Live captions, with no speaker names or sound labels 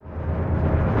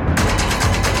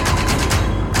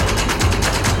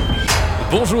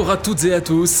Bonjour à toutes et à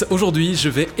tous, aujourd'hui je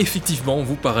vais effectivement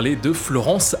vous parler de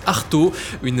Florence Arthaud,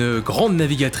 une grande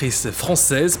navigatrice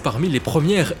française parmi les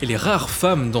premières et les rares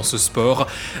femmes dans ce sport.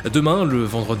 Demain, le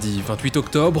vendredi 28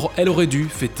 octobre, elle aurait dû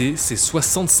fêter ses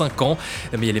 65 ans,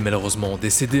 mais elle est malheureusement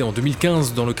décédée en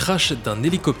 2015 dans le crash d'un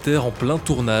hélicoptère en plein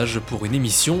tournage pour une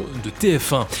émission de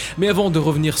TF1. Mais avant de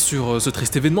revenir sur ce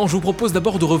triste événement, je vous propose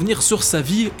d'abord de revenir sur sa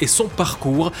vie et son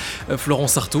parcours.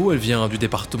 Florence Arthaud, elle vient du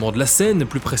département de la Seine,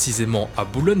 plus précisément à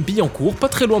Boulogne-Billancourt, pas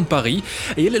très loin de Paris,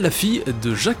 et elle est la fille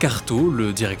de Jacques Arthaud,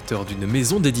 le directeur d'une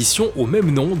maison d'édition au même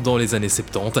nom dans les années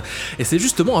 70. Et c'est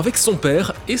justement avec son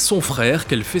père et son frère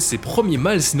qu'elle fait ses premiers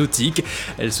miles nautiques.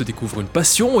 Elle se découvre une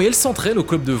passion et elle s'entraîne au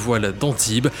club de voile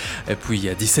d'Antibes. Et puis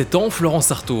à 17 ans,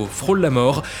 Florence Arthaud frôle la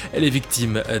mort. Elle est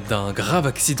victime d'un grave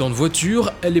accident de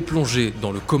voiture, elle est plongée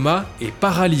dans le coma et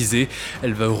paralysée.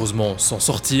 Elle va heureusement s'en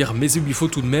sortir, mais il lui faut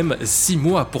tout de même 6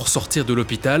 mois pour sortir de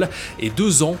l'hôpital et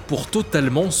 2 ans pour totalement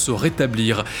se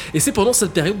rétablir. Et c'est pendant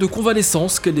cette période de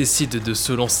convalescence qu'elle décide de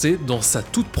se lancer dans sa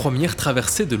toute première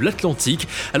traversée de l'Atlantique,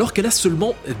 alors qu'elle a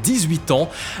seulement 18 ans.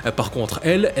 Par contre,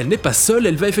 elle n'est pas seule,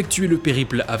 elle va effectuer le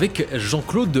périple avec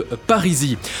Jean-Claude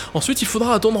Parisi. Ensuite, il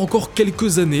faudra attendre encore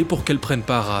quelques années pour qu'elle prenne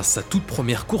part à sa toute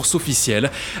première course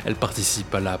officielle. Elle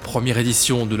participe à la première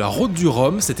édition de la Route du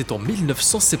Rhum, c'était en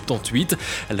 1978.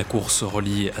 La course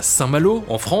relie Saint-Malo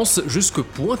en France jusque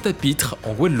Pointe-à-Pitre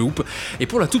en Guadeloupe. Et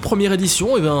pour la toute première édition,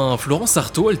 Florence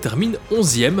Arthaud, elle termine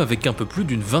 11e avec un peu plus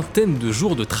d'une vingtaine de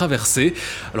jours de traversée.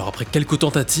 Alors après quelques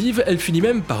tentatives, elle finit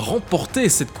même par remporter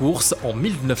cette course en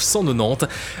 1990.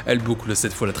 Elle boucle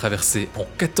cette fois la traversée en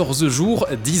 14 jours,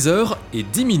 10 heures et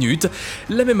 10 minutes.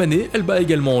 La même année, elle bat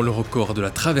également le record de la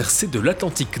traversée de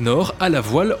l'Atlantique Nord à la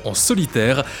voile en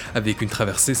solitaire, avec une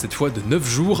traversée cette fois de 9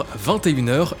 jours, 21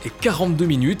 heures et 42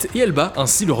 minutes, et elle bat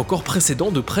ainsi le record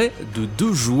précédent de près de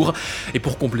 2 jours. Et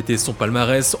pour compléter son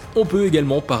palmarès, on peut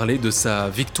également parler de sa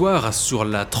victoire sur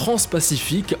la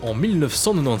Transpacifique en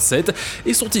 1997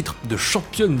 et son titre de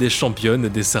championne des championnes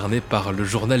décerné par le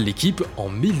journal L'Équipe en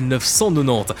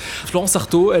 1990. Florence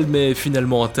Arthaud, elle met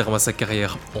finalement un terme à sa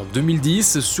carrière en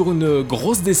 2010 sur une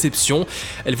grosse déception.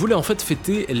 Elle voulait en fait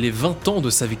fêter les 20 ans de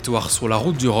sa victoire sur la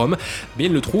Route du Rhum, mais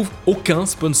elle ne trouve aucun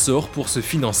sponsor pour se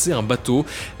financer un bateau.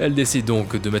 Elle décide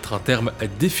donc de mettre un terme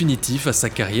définitif à sa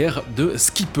carrière de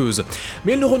skippeuse.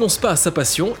 Mais elle ne renonce pas à sa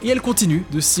passion et elle continue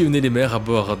de sillonner les mers à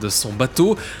bord de son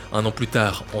bateau. Un an plus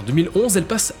tard, en 2011, elle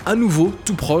passe à nouveau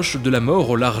tout proche de la mort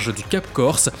au large du Cap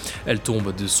Corse. Elle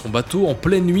tombe de son bateau en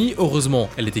pleine nuit. Heureusement,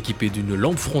 elle est équipée d'une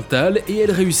lampe frontale et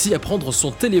elle réussit à prendre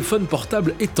son téléphone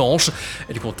portable étanche.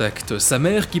 Elle contacte sa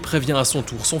mère qui prévient à son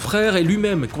tour son frère et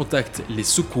lui-même contacte les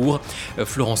secours.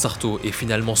 Florence Arthaud est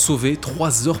finalement sauvée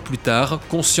 3 heures plus tard,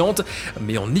 consciente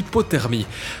mais en hypothermie.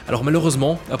 Alors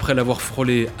malheureusement, après l'avoir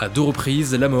frôlée à 2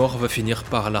 reprises, la mort va finir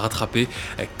par la rattraper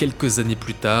quelques années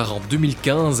plus tard. En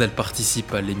 2015, elle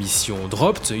participe à l'émission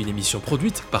Dropped, une émission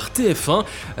produite par TF1.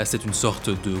 C'est une sorte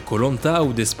de Koh-Lanta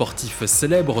où des sportifs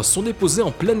célèbres sont déposés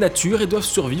en pleine nature et doivent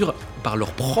survivre par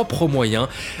leurs propres moyens.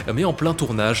 Mais en plein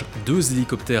tournage, 2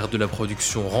 hélicoptères de la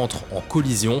production rentrent en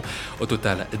collision. Au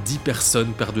total, 10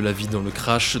 personnes perdent la vie dans le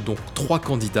crash, dont 3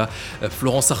 candidats.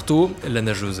 Florence Arthaud, la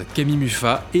nageuse Camille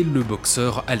Muffat et le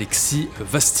boxeur Alexis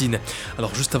Vastine.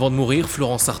 Alors juste avant de mourir,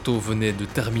 Florence Arthaud venait de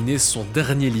terminer son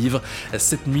dernier livre,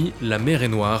 Cette nuit, la mer est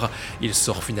noire. Il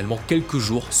sort finalement quelques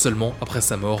jours seulement après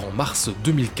sa mort en mars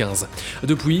 2015.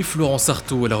 Depuis, Florence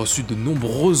Arthaud, elle a reçu de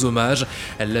nombreux hommages.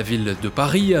 La ville de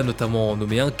Paris a notamment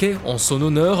nommé un quai en son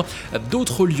honneur.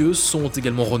 D'autres lieux sont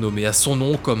également renommés à son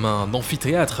nom, comme un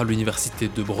amphithéâtre à l'université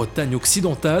de Bretagne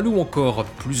occidentale ou encore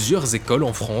plusieurs écoles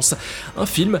en France. Un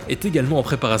film est également en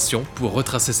préparation pour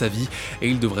retracer sa vie et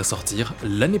il devrait sortir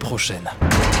l'année prochaine.